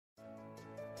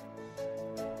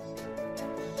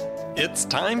It's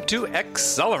time to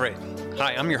accelerate.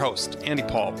 Hi, I'm your host, Andy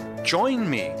Paul. Join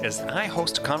me as I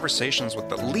host conversations with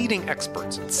the leading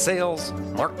experts in sales,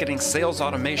 marketing, sales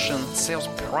automation, sales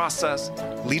process,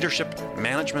 leadership,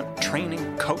 management,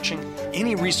 training, coaching,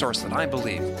 any resource that I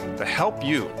believe to help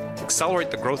you accelerate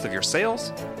the growth of your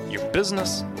sales, your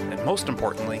business, and most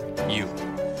importantly, you.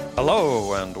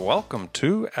 Hello, and welcome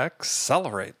to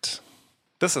Accelerate.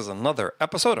 This is another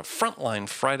episode of Frontline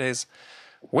Fridays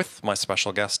with my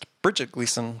special guest, Bridget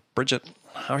Gleason. Bridget,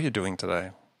 how are you doing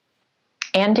today?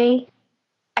 Andy,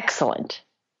 excellent.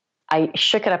 I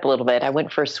shook it up a little bit. I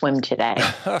went for a swim today.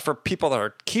 For people that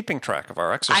are keeping track of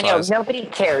our exercise. I know, nobody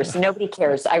cares. Nobody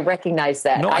cares. I recognize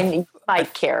that. I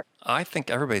might care. I think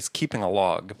everybody's keeping a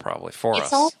log probably for us.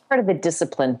 It's all part of the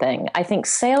discipline thing. I think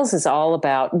sales is all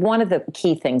about, one of the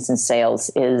key things in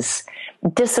sales is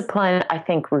discipline. I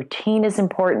think routine is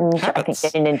important. Habits. I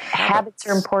think habits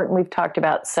are important. We've talked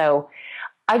about. So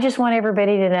I just want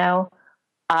everybody to know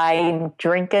I'm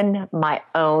drinking my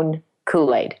own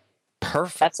Kool-Aid.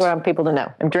 Perfect. That's what I want people to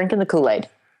know. I'm drinking the Kool-Aid.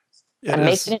 I'm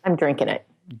making it. I'm drinking it.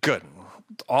 Good.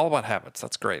 All about habits.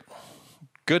 That's great.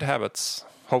 Good habits,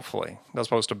 hopefully, as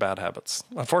opposed to bad habits.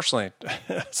 Unfortunately,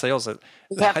 sales, I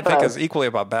think, is equally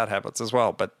about bad habits as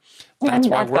well. But that's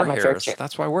why we're here.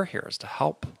 That's why we're here, is to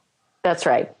help. That's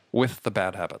right. With the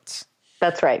bad habits.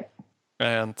 That's right.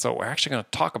 And so we're actually going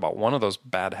to talk about one of those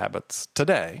bad habits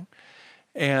today.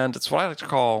 And it's what I like to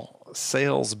call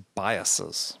sales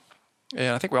biases.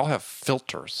 And I think we all have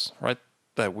filters, right,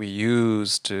 that we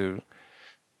use to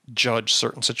judge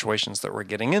certain situations that we're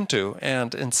getting into.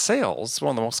 And in sales,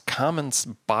 one of the most common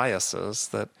biases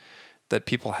that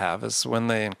people have is when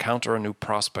they encounter a new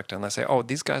prospect and they say, oh,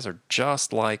 these guys are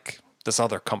just like this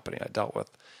other company I dealt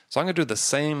with. So I'm going to do the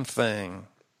same thing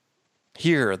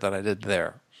here that I did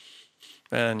there.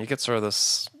 And you get sort of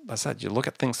this, I said, you look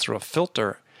at things through a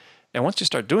filter. And once you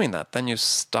start doing that, then you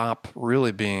stop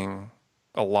really being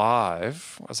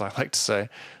alive, as I like to say,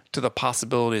 to the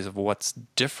possibilities of what's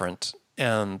different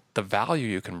and the value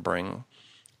you can bring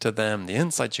to them, the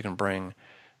insights you can bring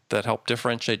that help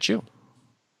differentiate you.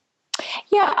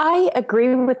 Yeah, I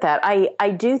agree with that. I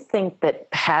do think that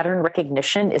pattern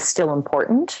recognition is still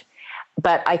important,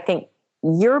 but I think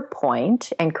your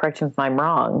point, and correct me if I'm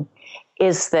wrong,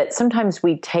 is that sometimes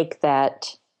we take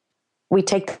that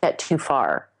too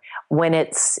far. When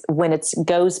it's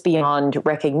goes beyond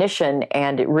recognition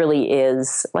and it really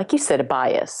is, like you said, a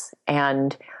bias.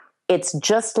 And it's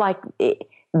just like,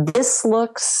 this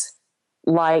looks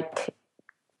like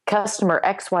customer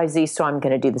XYZ, so I'm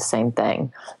going to do the same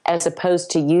thing, as opposed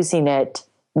to using it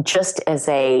just as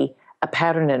a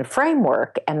pattern and a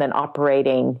framework and then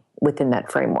operating within that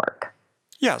framework.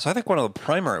 Yeah, so I think one of the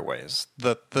primary ways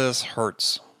that this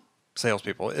hurts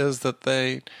salespeople is that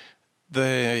they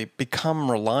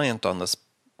become reliant on this,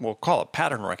 we'll call it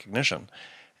pattern recognition,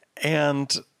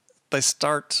 and they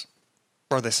stop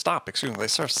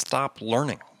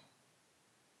learning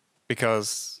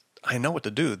because I know what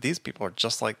to do. These people are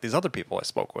just like these other people I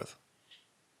spoke with.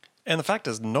 And the fact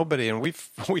is nobody, and we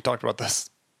talked about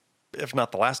this, if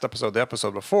not the last episode, the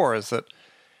episode before, is that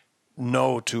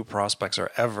no two prospects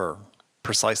are ever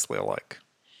precisely alike.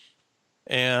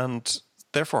 And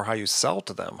therefore, how you sell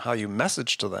to them, how you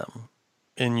message to them,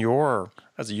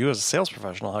 as a sales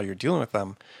professional, how you're dealing with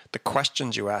them, the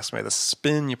questions you ask me, the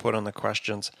spin you put on the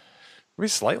questions, will be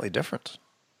slightly different.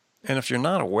 And if you're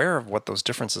not aware of what those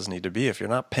differences need to be, if you're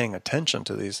not paying attention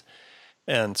to these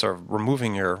and sort of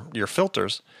removing your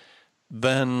filters,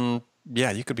 then,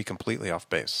 yeah, you could be completely off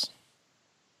base.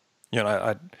 You know,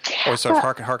 I always sort of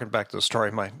harken back to the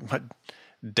story. My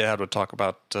dad would talk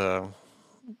about,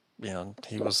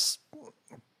 he was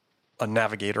a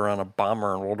navigator on a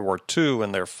bomber in World War II,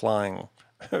 and they're flying.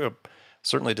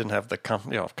 Certainly didn't have the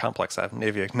complex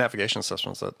navigation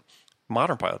systems that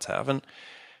modern pilots have,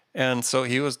 and so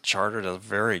he was chartered as a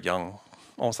very young,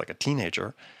 almost like a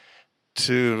teenager,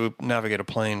 to navigate a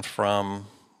plane from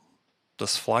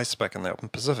this fly speck in the open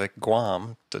Pacific,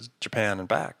 Guam, to Japan and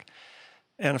back.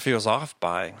 And if he was off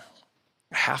by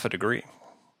half a degree,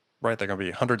 right, they're going to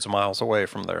be hundreds of miles away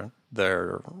from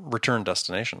their return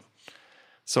destination.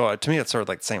 So to me, it's sort of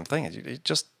like the same thing. You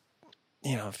just,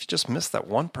 if you just miss that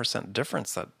 1%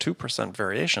 difference, that 2%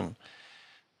 variation,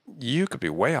 you could be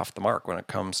way off the mark when it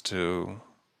comes to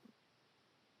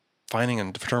finding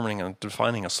and determining and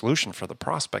defining a solution for the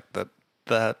prospect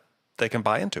that they can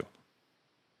buy into.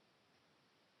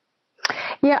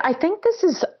 Yeah, I think this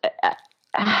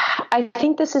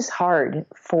is hard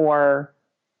for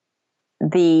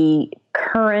the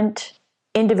current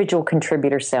individual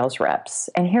contributor sales reps.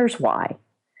 And here's why.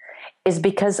 Is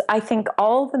because I think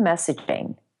all the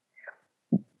messaging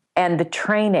and the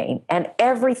training and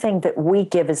everything that we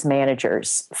give as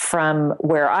managers, from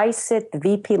where I sit, the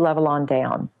VP level on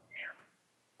down,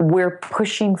 we're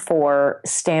pushing for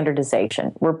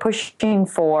standardization. We're pushing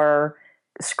for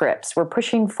scripts. We're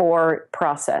pushing for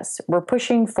process. We're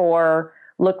pushing for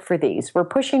look for these. We're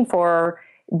pushing for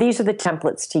these are the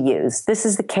templates to use. This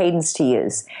is the cadence to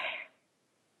use.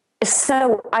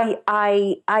 So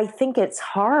I think it's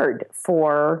hard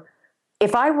for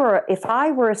if I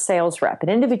were a sales rep, an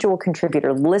individual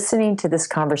contributor listening to this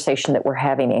conversation that we're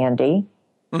having, Andy,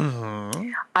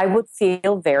 I would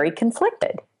feel very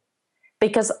conflicted.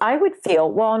 Because I would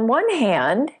feel, well, on one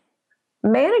hand,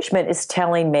 management is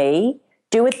telling me,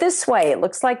 do it this way. It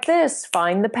looks like this.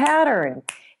 Find the pattern.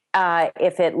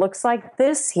 If it looks like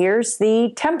this, here's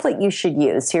the template you should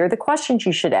use. Here are the questions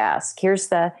you should ask.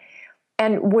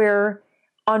 And we're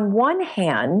on one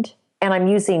hand, and I'm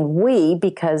using we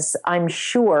because I'm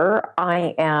sure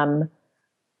I am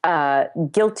a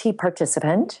guilty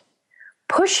participant,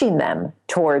 pushing them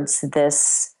towards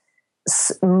this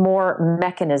more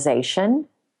mechanization,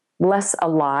 less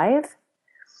alive.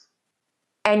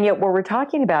 And yet what we're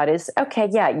talking about is, okay,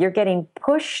 yeah, you're getting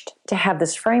pushed to have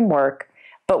this framework,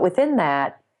 but within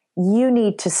that, you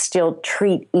need to still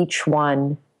treat each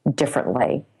one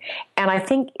differently. And I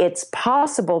think it's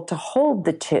possible to hold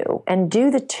the two and do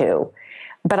the two,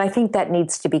 but I think that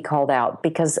needs to be called out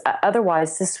because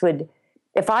otherwise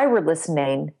if I were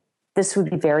listening, this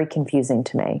would be very confusing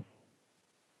to me.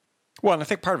 Well, and I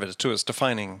think part of it, too, is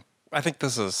defining, I think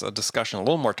this is a discussion a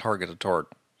little more targeted toward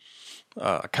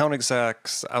account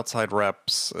execs, outside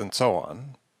reps, and so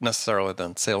on, necessarily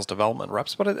than sales development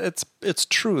reps, but it's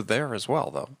true there as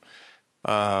well, though.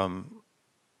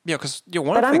 Because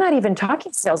But I'm not even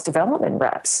talking sales development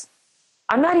reps.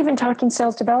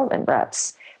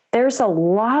 There's a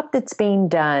lot that's being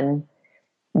done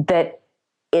that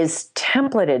is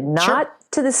templated,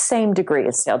 not to the same degree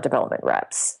as sales development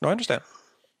reps. No, I understand.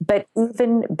 But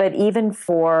even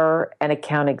for an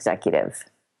account executive.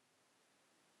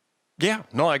 Yeah,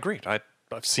 no, I agree. I've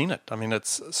seen it. I mean,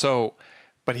 it's so,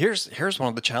 but here's one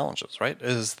of the challenges, right?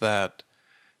 Is that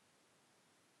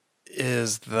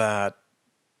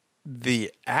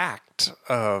the act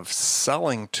of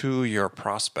selling to your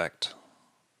prospect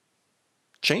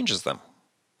changes them.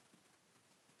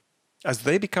 As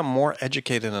they become more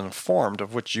educated and informed,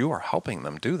 of which you are helping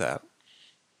them do that,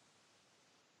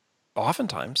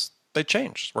 oftentimes they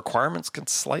change. Requirements can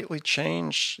slightly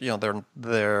change.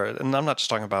 They're, and I'm not just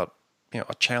talking about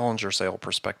a challenger sale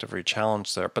perspective or you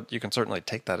challenge there, but you can certainly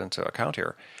take that into account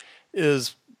here.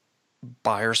 Is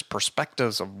buyers'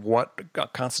 perspectives of what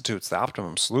constitutes the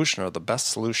optimum solution or the best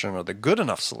solution or the good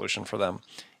enough solution for them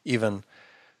even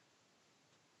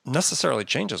necessarily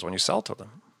changes when you sell to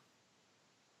them.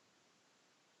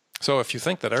 So if you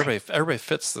think that everybody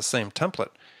fits the same template,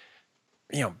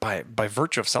 by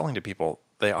virtue of selling to people,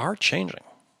 they are changing.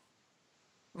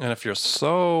 And if you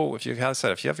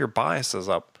have your biases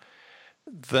up,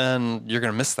 then you're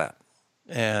going to miss that.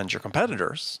 And your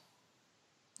competitors,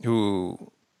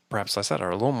 who perhaps are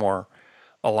a little more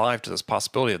alive to this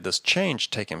possibility of this change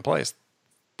taking place,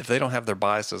 if they don't have their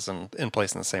biases in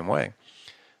place in the same way,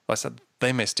 like I said,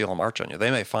 they may steal a march on you.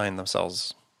 They may find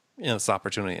themselves in this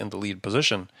opportunity in the lead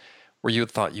position where you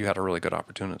thought you had a really good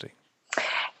opportunity.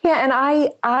 Yeah, and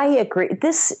I agree.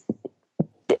 This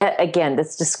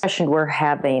discussion we're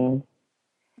having,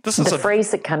 the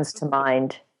phrase that comes to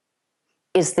mind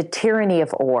is the tyranny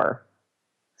of or.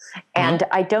 And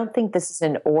I don't think this is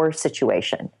an or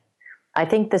situation. I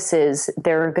think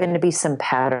there are going to be some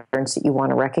patterns that you want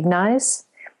to recognize,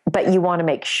 but you want to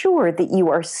make sure that you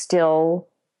are still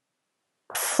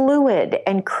fluid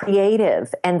and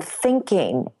creative and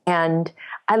thinking. And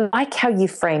I like how you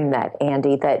frame that,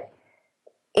 Andy, that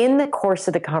in the course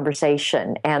of the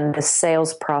conversation and the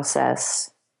sales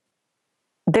process,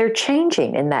 they're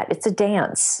changing in that. It's a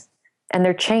dance and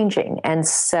they're changing. And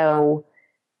so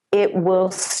it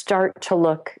will start to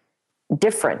look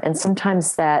different. And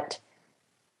sometimes that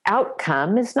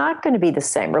outcome is not going to be the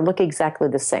same or look exactly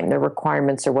the same, the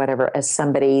requirements or whatever, as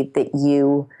somebody that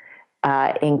you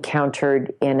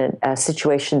encountered in a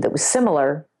situation that was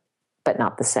similar, but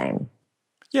not the same.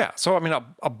 Yeah. So, I mean,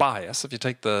 a bias, if you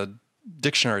take the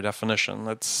dictionary definition,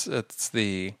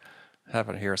 I have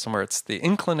it here somewhere. It's the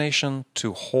inclination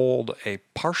to hold a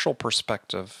partial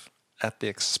perspective at the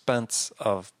expense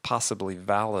of possibly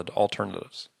valid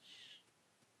alternatives.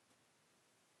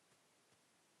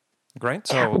 Great.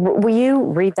 So, will you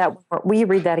read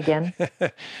that again?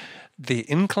 The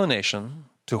inclination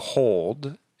to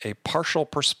hold a partial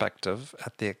perspective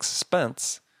at the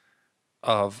expense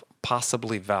of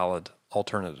possibly valid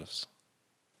alternatives.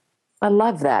 I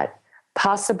love that.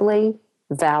 Possibly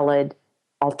valid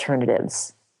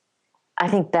alternatives. I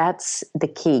think that's the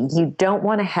key. You don't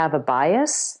want to have a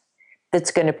bias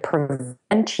that's going to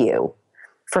prevent you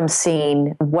from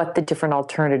seeing what the different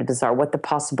alternatives are, what the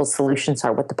possible solutions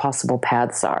are, what the possible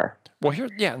paths are. Well, here,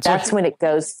 yeah. And That's when it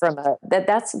goes from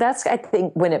that's I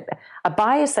think when a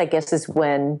bias, I guess, is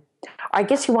when, I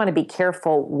guess you want to be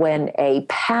careful when a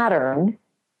pattern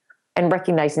and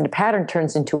recognizing the pattern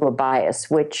turns into a bias,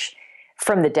 which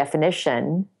from the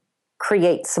definition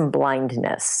creates some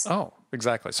blindness. Oh,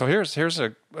 exactly. So here's a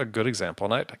good example.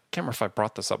 And I can't remember if I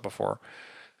brought this up before,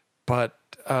 but,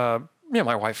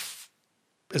 my wife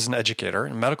is an educator,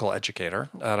 a medical educator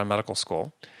at a medical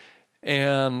school.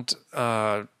 And,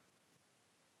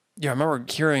 I remember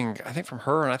hearing, I think from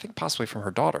her and I think possibly from her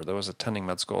daughter that was attending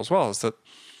med school as well, is that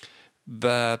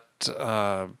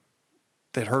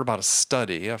they'd heard about a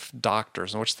study of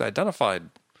doctors in which they identified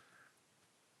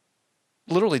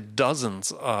literally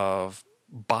dozens of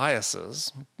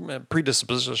biases,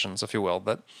 predispositions, if you will,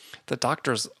 that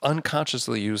doctors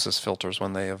unconsciously use as filters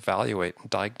when they evaluate and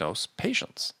diagnose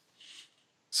patients.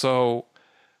 So,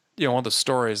 one of the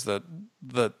stories that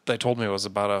they told me was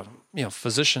about a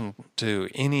physician to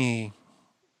any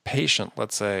patient,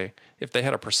 let's say, if they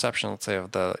had a perception, let's say,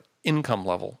 of the income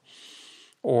level,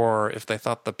 or if they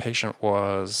thought the patient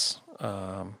was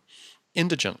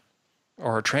indigent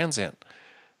or transient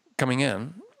coming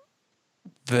in,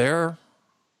 their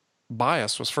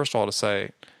bias was, first of all, to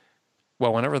say,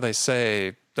 well, whenever they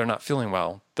say they're not feeling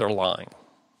well, they're lying.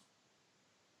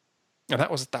 And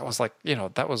that was like,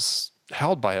 that was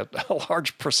held by a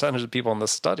large percentage of people in the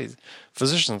study,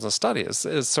 physicians in the study, is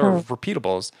sort of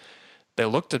repeatable. As they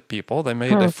looked at people,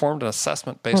 they formed an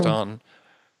assessment based on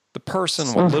the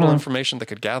person, what little information they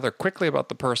could gather quickly about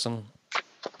the person,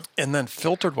 and then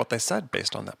filtered what they said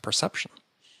based on that perception,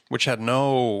 which had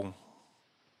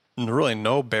really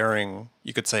no bearing,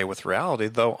 you could say, with reality,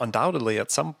 though undoubtedly at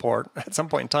some point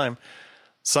in time,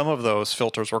 some of those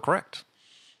filters were correct.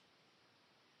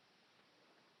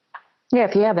 Yeah,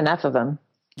 if you have enough of them.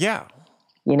 Yeah.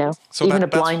 So even a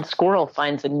blind squirrel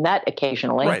finds a nut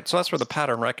occasionally. Right. So that's where the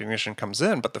pattern recognition comes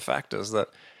in. But the fact is that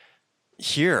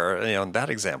here, in that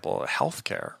example,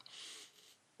 healthcare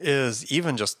is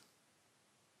even just,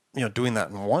 doing that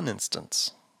in one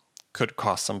instance could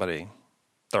cost somebody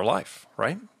their life,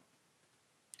 right?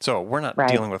 So we're not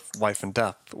dealing with life and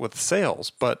death with sales,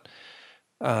 but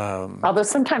although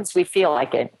sometimes we feel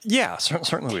like it. Yeah,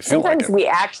 certainly we feel like it. Sometimes we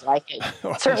act like it.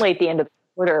 Certainly at the end of the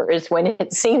quarter is when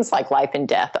it seems like life and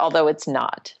death, although it's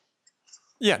not.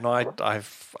 Yeah, no,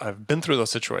 I've been through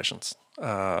those situations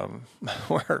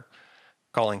where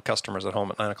calling customers at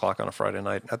home at 9:00 on a Friday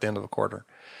night at the end of the quarter.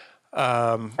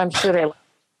 I'm sure they.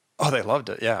 Oh, they loved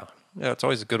it. Yeah, it's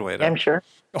always a good way to. I'm sure.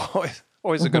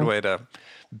 Always a good way to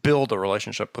build a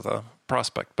relationship with a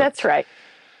prospect. But,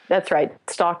 That's right.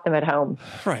 Stalk them at home.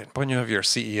 Right. When you have your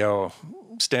CEO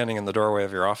standing in the doorway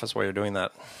of your office while you're doing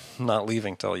that, not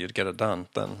leaving till you get it done,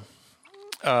 then.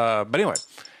 But anyway,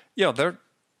 you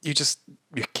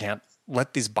can't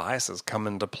let these biases come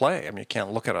into play. I mean, you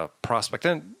can't look at a prospect.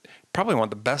 And probably one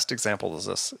of the best examples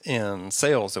of this in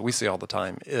sales that we see all the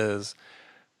time is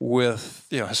with,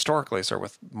 historically,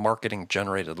 with marketing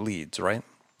generated leads, right?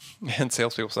 And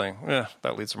salespeople saying,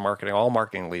 that leads from marketing. All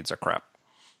marketing leads are crap.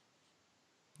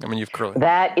 I mean,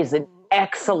 that is an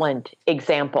excellent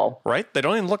example. Right? They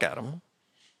don't even look at them.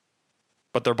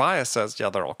 But their bias says,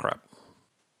 they're all crap.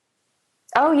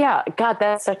 Oh, yeah. God,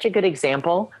 that's such a good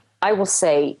example. I will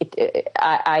say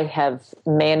I have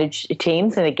managed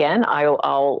teams. And again,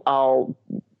 I'll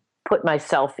put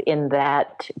myself in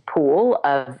that pool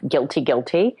of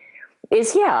guilty.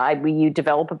 You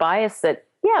develop a bias that,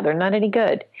 they're not any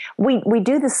good. We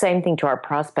do the same thing to our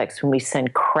prospects when we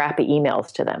send crappy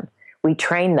emails to them. We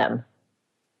train them.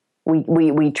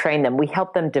 We train them. We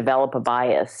help them develop a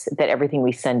bias that everything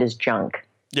we send is junk.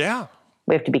 Yeah.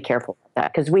 We have to be careful with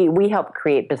that because we help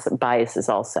create biases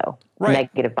also,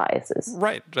 negative biases.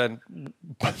 Right. And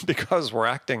because we're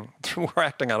acting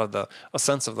out of a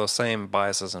sense of those same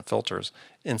biases and filters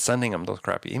in sending them those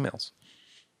crappy emails.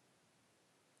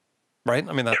 Right?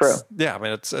 I mean, that's true. Yeah, I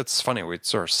mean, it's funny. We're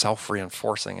sort of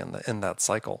self-reinforcing in that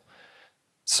cycle.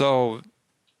 So,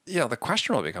 the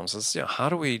question really becomes is, how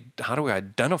do we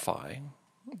identify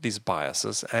these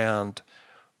biases and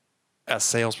as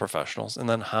sales professionals, and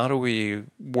then how do we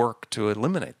work to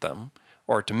eliminate them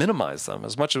or to minimize them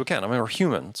as much as we can? I mean, we're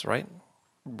humans, right?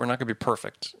 We're not going to be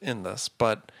perfect in this,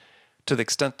 but to the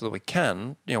extent that we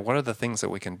can, what are the things that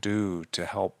we can do to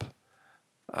help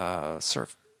sort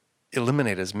of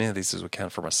eliminate as many of these as we can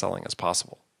from our selling as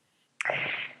possible?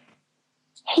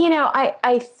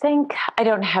 I think I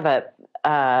don't have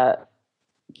a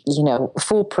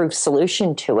foolproof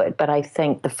solution to it, but I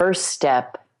think the first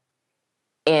step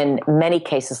in many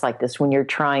cases like this, when you're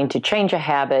trying to change a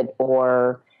habit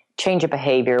or change a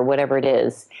behavior, whatever it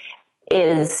is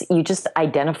you just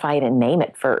identify it and name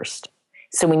it first.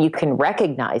 So when you can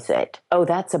recognize it, oh,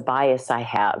 that's a bias I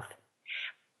have.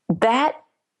 That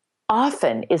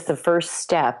often is the first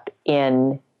step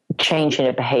in changing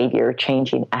a behavior,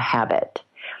 changing a habit.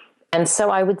 And so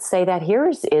I would say that here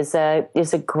is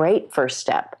a great first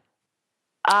step.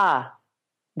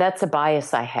 That's a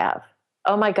bias I have.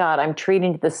 Oh my God, I'm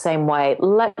treating it the same way.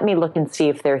 Let me look and see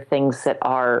if there are things that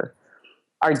are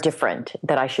different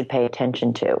that I should pay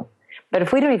attention to. But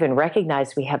if we don't even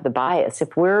recognize we have the bias,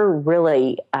 if we're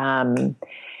really,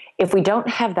 if we don't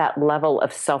have that level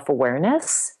of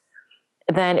self-awareness,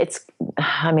 then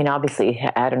obviously,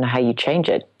 I don't know how you change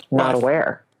it. Not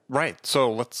aware. Right.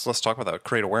 So let's talk about that.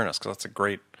 Create awareness, because that's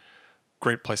a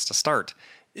great place to start.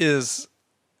 Is,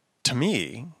 to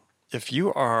me, if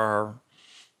you are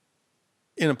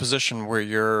in a position where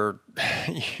you're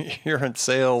in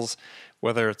sales,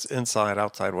 whether it's inside,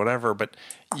 outside, whatever, but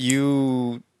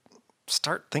you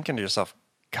start thinking to yourself,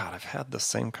 God, I've had the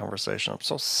same conversation. I'm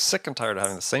so sick and tired of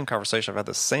having the same conversation. I've had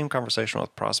the same conversation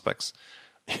with prospects,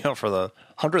 for the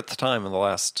 100th time in the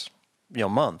last,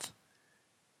 month.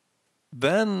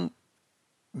 Then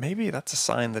maybe that's a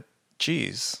sign that,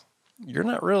 geez, you're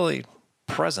not really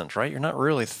present, right? You're not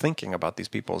really thinking about these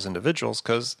people as individuals,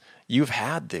 because you've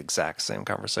had the exact same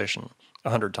conversation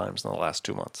 100 times in the last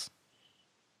 2 months.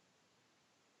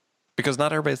 Because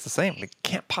not everybody's the same. It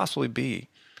can't possibly be,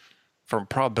 from a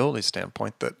probability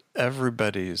standpoint, that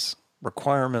everybody's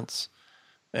requirements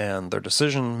and their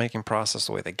decision-making process,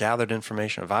 the way they gathered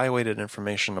information, evaluated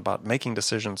information about making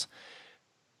decisions,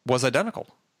 was identical.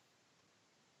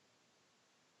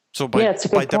 So by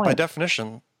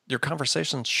definition, your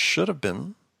conversations should have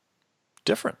been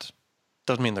different.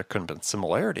 Doesn't mean there couldn't have been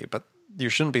similarity, but you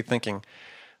shouldn't be thinking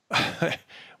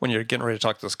when you're getting ready to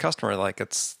talk to this customer like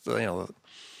it's the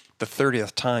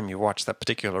 30th time you watch that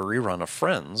particular rerun of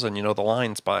Friends and you know the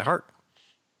lines by heart.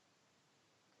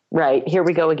 Right. Here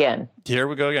we go again.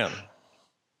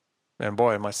 And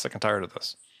boy, am I sick and tired of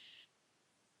this.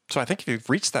 So I think if you've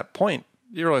reached that point,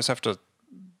 you always have to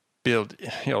be able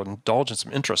to, indulge in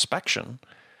some introspection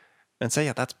and say,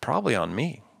 yeah, that's probably on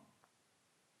me.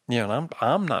 And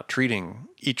I'm not treating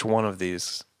each one of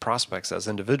these prospects as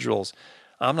individuals.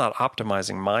 I'm not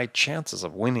optimizing my chances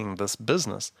of winning this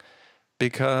business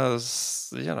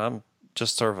because, I'm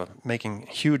just sort of making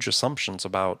huge assumptions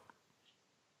about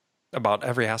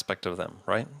every aspect of them,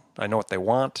 right? I know what they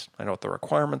want. I know what the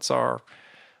requirements are.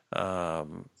 I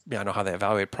know how they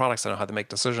evaluate products. I know how they make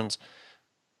decisions.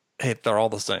 Hey, they're all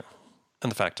the same.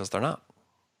 And the fact is they're not.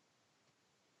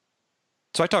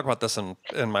 So I talk about this in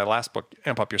my last book,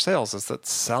 Amp Up Your Sales, is that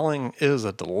selling is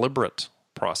a deliberate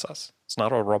process. It's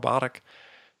not a robotic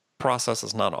process.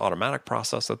 It's not an automatic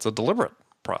process. It's a deliberate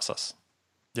process.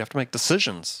 You have to make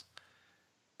decisions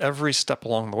every step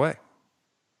along the way.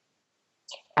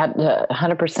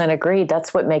 100% agreed.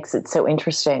 That's what makes it so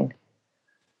interesting.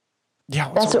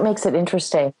 Yeah, that's what makes it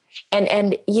interesting.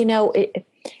 And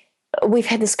we've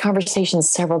had this conversation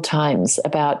several times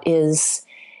about is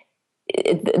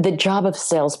the job of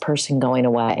salesperson going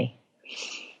away.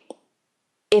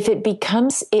 If it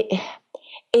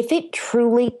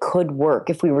truly could work,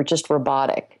 if we were just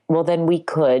robotic, well, then we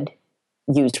could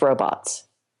use robots.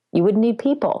 You wouldn't need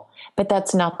people. But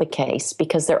that's not the case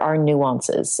because there are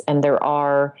nuances and there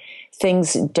are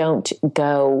things don't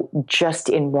go just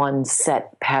in one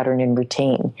set pattern and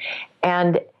routine.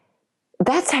 And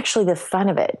that's actually the fun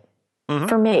of it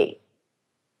for me,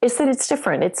 is that it's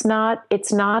different. It's not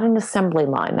an assembly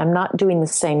line. I'm not doing the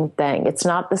same thing. It's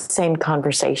not the same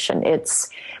conversation.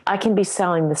 I can be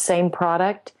selling the same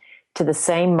product to the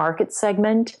same market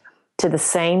segment, to the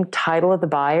same title of the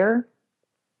buyer,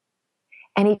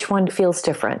 and each one feels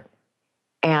different.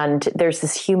 And there's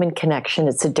this human connection.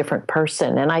 It's a different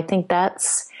person. And I think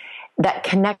that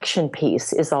connection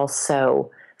piece is also,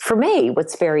 for me,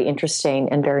 what's very interesting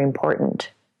and very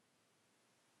important.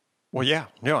 Well, yeah.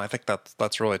 I think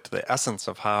that's really to the essence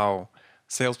of how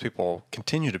salespeople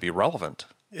continue to be relevant,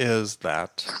 is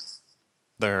that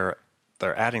they're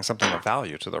adding something of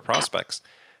value to their prospects.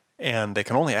 And they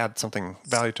can only add something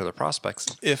value to their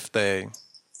prospects if they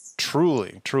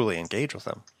truly, truly engage with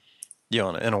them.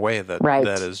 In a way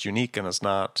that is unique and is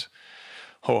not,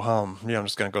 I'm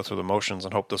just going to go through the motions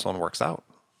and hope this one works out.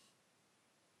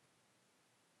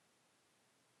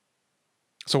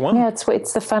 So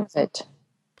it's the fun of it.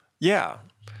 Yeah.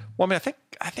 Well, I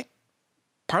think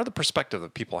part of the perspective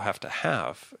that people have to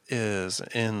have is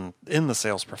in the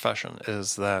sales profession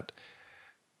is that,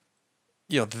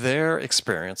 their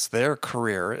experience, their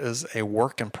career is a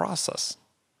work in process,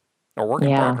 a work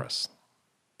in progress,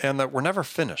 and that we're never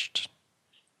finished.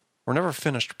 We're never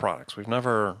finished products. We've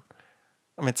never,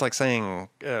 it's like saying,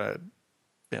 maybe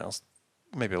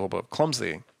a little bit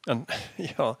clumsy,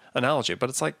 analogy, but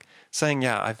it's like saying,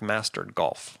 I've mastered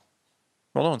golf.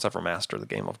 Well, no one's ever mastered the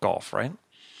game of golf, right?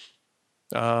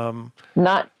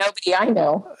 Not nobody I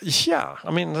know. Yeah.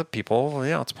 The people,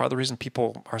 it's part of the reason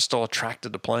people are still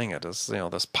attracted to playing it is,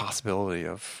 this possibility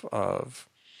of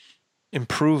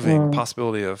improving,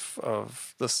 possibility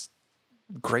of this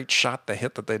great shot they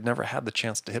hit that they'd never had the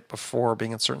chance to hit before,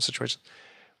 being in certain situations.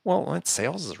 Well,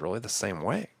 sales is really the same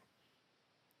way,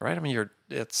 right?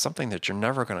 It's something that you're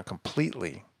never going to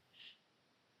completely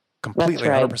Right.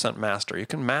 100% master. You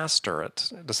can master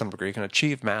it to some degree. You can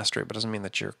achieve mastery, but it doesn't mean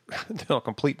that you're a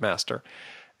complete master.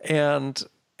 And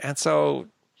so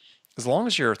as long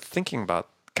as you're thinking about,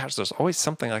 gosh, there's always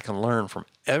something I can learn from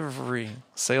every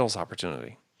sales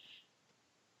opportunity.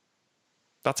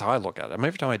 That's how I look at it.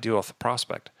 Every time I deal with a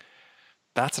prospect,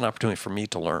 that's an opportunity for me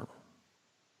to learn.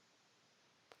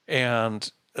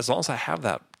 And as long as I have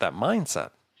that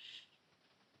mindset,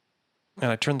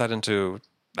 and I turn that into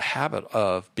the habit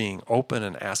of being open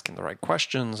and asking the right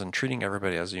questions and treating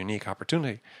everybody as a unique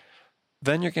opportunity,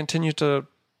 then you continue to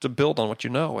build on what you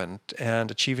know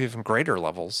and achieve even greater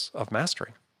levels of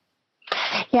mastery.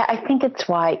 Yeah, I think it's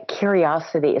why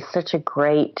curiosity is such a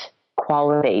great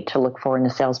quality to look for in a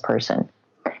salesperson,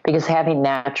 because having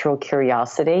natural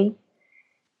curiosity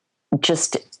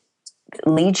just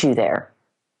leads you there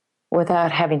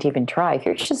without having to even try. If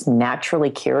you're just naturally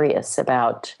curious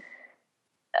about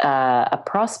a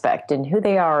prospect and who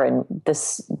they are and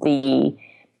the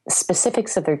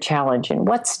specifics of their challenge and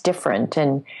what's different,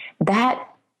 and that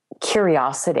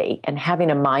curiosity and having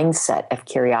a mindset of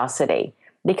curiosity,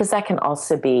 because that can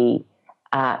also be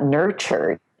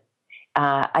nurtured,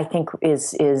 I think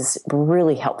is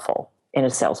really helpful in a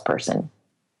salesperson.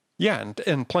 Yeah,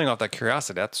 and playing off that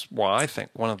curiosity, that's why I think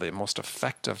one of the most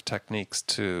effective techniques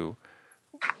to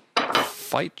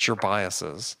fight your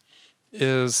biases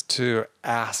is to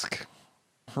ask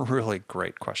really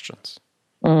great questions.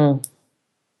 And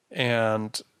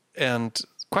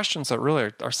questions that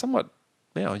really are somewhat,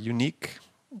 unique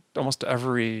almost to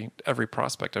every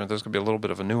prospect. There's going to be a little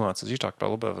bit of a nuance, as you talked about,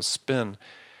 a little bit of a spin.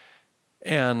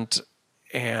 And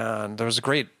there was a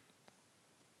great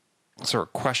sort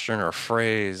of question or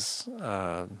phrase.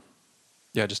 I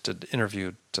just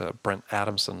interviewed Brent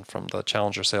Adamson from the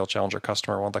Challenger Sale, Challenger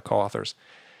Customer, one of the co-authors.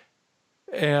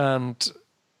 And,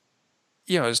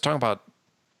 I was talking about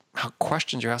how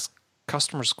questions, you ask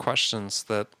customers questions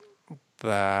that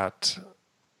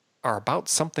are about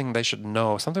something they should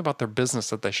know, something about their business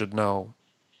that they should know,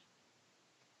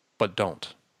 but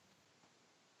don't.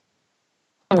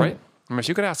 Right? If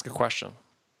you could ask a question,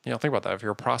 think about that. If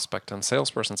you're a prospect and a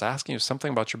salesperson's asking you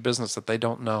something about your business that they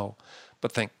don't know,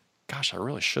 but think, gosh, I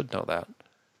really should know that,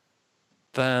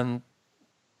 then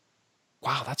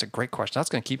wow, that's a great question. That's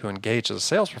going to keep you engaged as a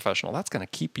sales professional. That's going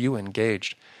to keep you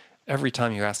engaged every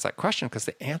time you ask that question, because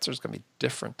the answer is going to be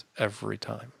different every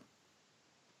time.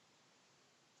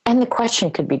 And the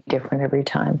question could be different every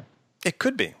time. It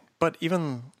could be. But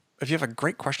even if you have a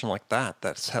great question like that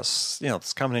has,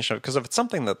 this combination of, because if it's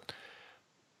something that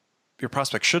your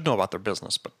prospect should know about their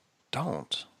business, but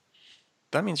don't,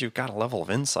 that means you've got a level of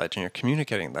insight and you're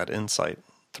communicating that insight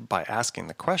by asking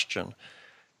the question.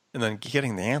 And then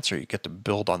getting the answer, you get to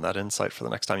build on that insight for the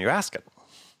next time you ask it.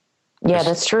 Yeah,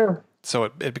 that's true. So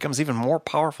it becomes even more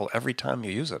powerful every time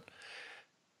you use it.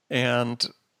 And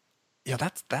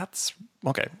that's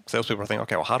okay. Salespeople are thinking,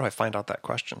 okay, well, how do I find out that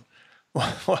question?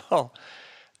 Well,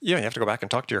 you have to go back and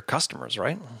talk to your customers,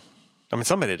 right?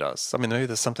 Somebody does. Maybe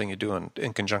there's something you do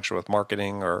in conjunction with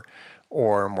marketing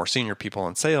or more senior people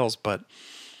in sales, but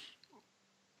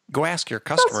go ask your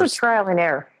customers. It's also trial and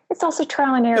error. It's also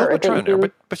trial and error.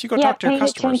 But if you go talk to your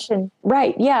customers.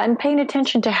 Right, and paying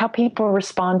attention to how people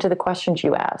respond to the questions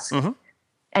you ask. Mm-hmm.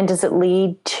 And does it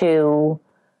lead to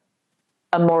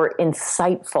a more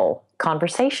insightful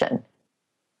conversation?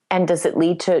 And does it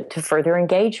lead to further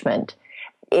engagement?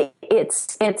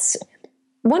 It's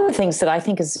one of the things that I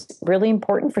think is really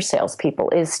important for salespeople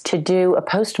is to do a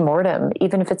post-mortem,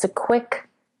 even if it's a quick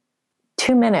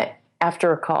 2-minute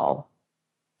after a call.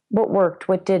 What worked?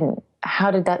 What didn't?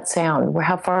 How did that sound?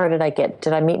 How far did I get?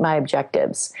 Did I meet my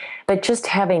objectives? But just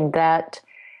having that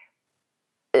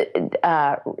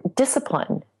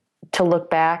discipline to look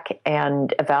back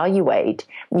and evaluate,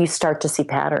 you start to see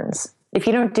patterns. If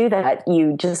you don't do that,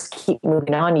 you just keep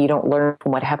moving on. You don't learn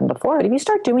from what happened before. But if you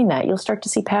start doing that, you'll start to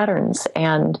see patterns.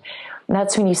 And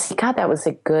that's when you see, God, that was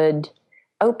a good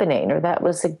opening, or that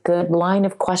was a good line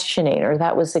of questioning, or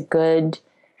that was a good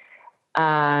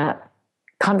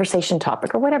conversation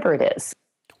topic, or whatever it is.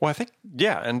 Well, I think,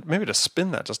 yeah, and maybe to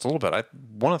spin that just a little bit,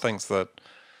 one of the things that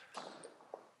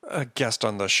a guest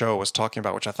on the show was talking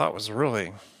about, which I thought was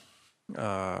really,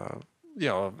 a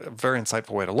very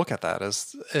insightful way to look at that,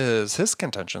 is his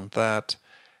contention that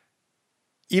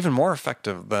even more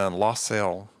effective than lost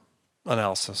sale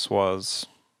analysis was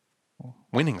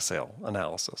winning sale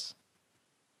analysis.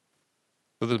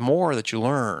 So the more that you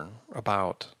learn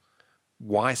about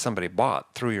why somebody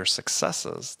bought through your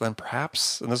successes, then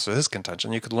perhaps, and this is his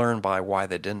contention, you could learn by why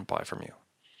they didn't buy from you.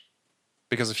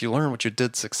 Because if you learn what you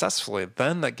did successfully,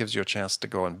 then that gives you a chance to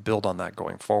go and build on that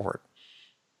going forward.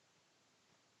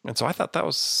 And so I thought that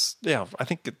was, I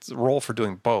think it's a role for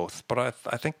doing both. But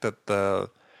I think that to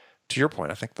your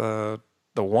point, I think the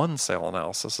one sale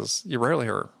analysis is, you rarely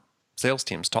hear sales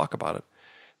teams talk about it.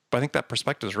 But I think that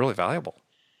perspective is really valuable.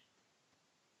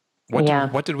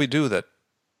 What did we do that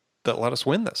let us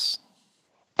win this?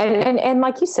 And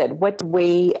like you said, what did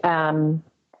we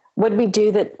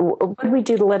do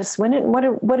to let us win it? And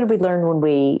what did we learn when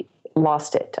we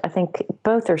lost it? I think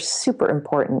both are super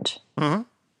important. Mm-hmm.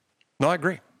 No, I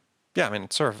agree. Yeah, I mean,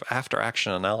 it's sort of after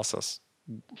action analysis,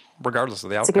 regardless of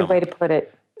the outcome. It's a good way to put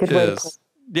it.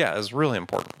 Yeah, is really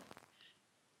important.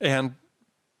 And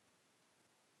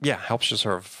helps you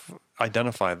sort of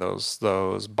identify those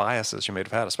biases you may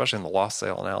have had, especially in the lost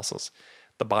sale analysis,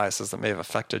 the biases that may have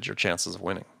affected your chances of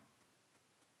winning.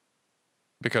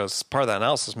 Because part of that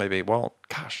analysis may be, well,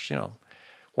 gosh,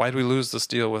 why did we lose this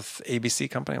deal with ABC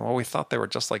company? Well, we thought they were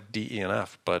just like D, E, and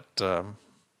F, but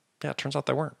it turns out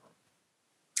they weren't.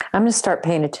 I'm going to start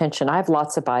paying attention. I have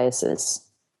lots of biases.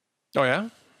 Oh yeah?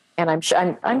 And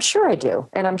I'm sure I do.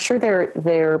 And I'm sure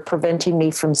they're preventing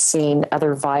me from seeing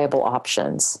other viable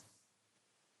options.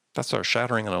 That's sort of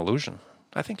shattering an illusion.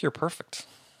 I think you're perfect.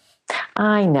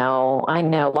 I know.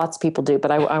 Lots of people do,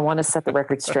 but I want to set the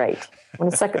record straight. I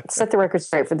want to set the record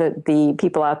straight for the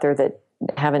people out there that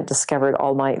haven't discovered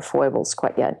all my foibles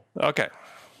quite yet. Okay.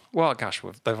 Well, gosh,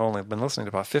 they've only been listening to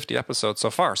about 50 episodes so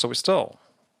far, so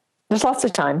there's lots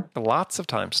of time. Lots of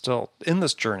time still in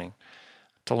this journey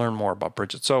to learn more about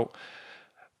Bridget. So,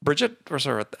 Bridget, we're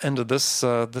sort of at the end of this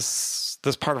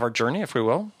part of our journey, if we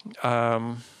will.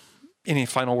 Any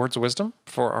final words of wisdom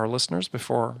for our listeners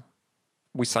before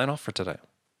we sign off for today?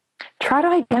 Try to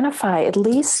identify at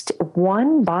least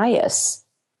one bias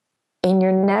in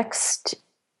your next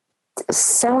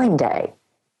selling day.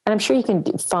 And I'm sure you can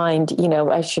find,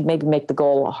 I should maybe make the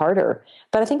goal harder,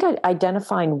 but I think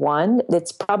identifying one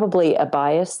that's probably a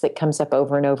bias that comes up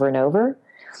over and over and over,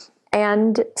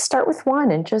 and start with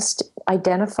one and just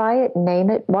identify it, name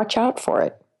it, watch out for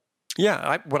it.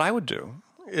 Yeah, what I would do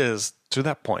is, to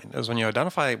that point, is when you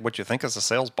identify what you think is a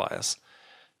sales bias,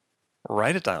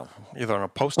 write it down, either on a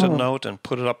Post-it note and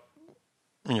put it up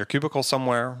in your cubicle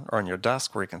somewhere, or on your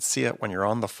desk where you can see it when you're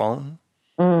on the phone.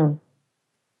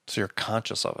 So you're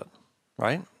conscious of it,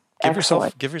 right?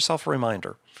 Give yourself a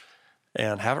reminder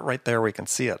and have it right there where you can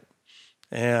see it.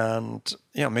 And,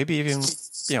 maybe even,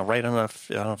 write on I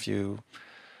don't know if you,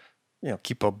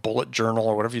 keep a bullet journal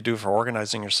or whatever you do for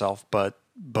organizing yourself, but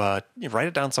you write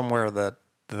it down somewhere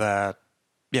that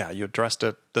you addressed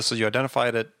it. You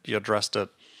identified it, you addressed it.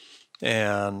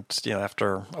 And,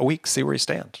 after a week, see where you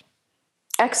stand.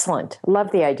 Excellent.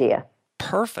 Love the idea.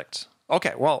 Perfect.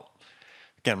 Okay. Well,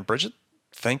 again, Bridget,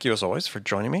 thank you as always for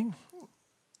joining me.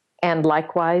 And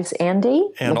likewise, Andy.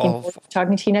 And looking forward to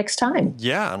talking to you next time.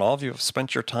 Yeah, and all of you have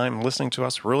spent your time listening to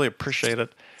us. Really appreciate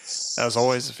it. As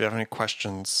always, if you have any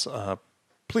questions,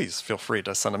 please feel free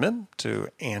to send them in to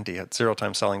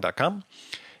Andy@zerotimeselling.com.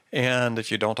 And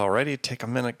if you don't already, take a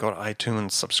minute, go to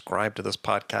iTunes, subscribe to this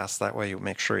podcast. That way you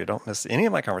make sure you don't miss any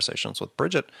of my conversations with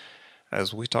Bridget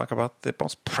as we talk about the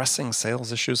most pressing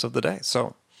sales issues of the day.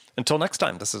 So until next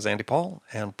time, this is Andy Paul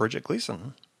and Bridget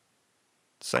Gleason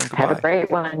saying goodbye. Have a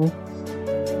great one.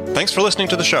 Thanks for listening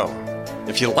to the show.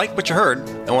 If you like what you heard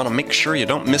and want to make sure you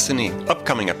don't miss any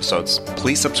upcoming episodes,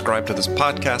 please subscribe to this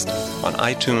podcast on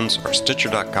iTunes or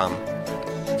Stitcher.com.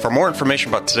 For more information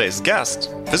about today's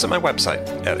guest, visit my website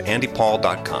at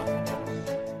andypaul.com.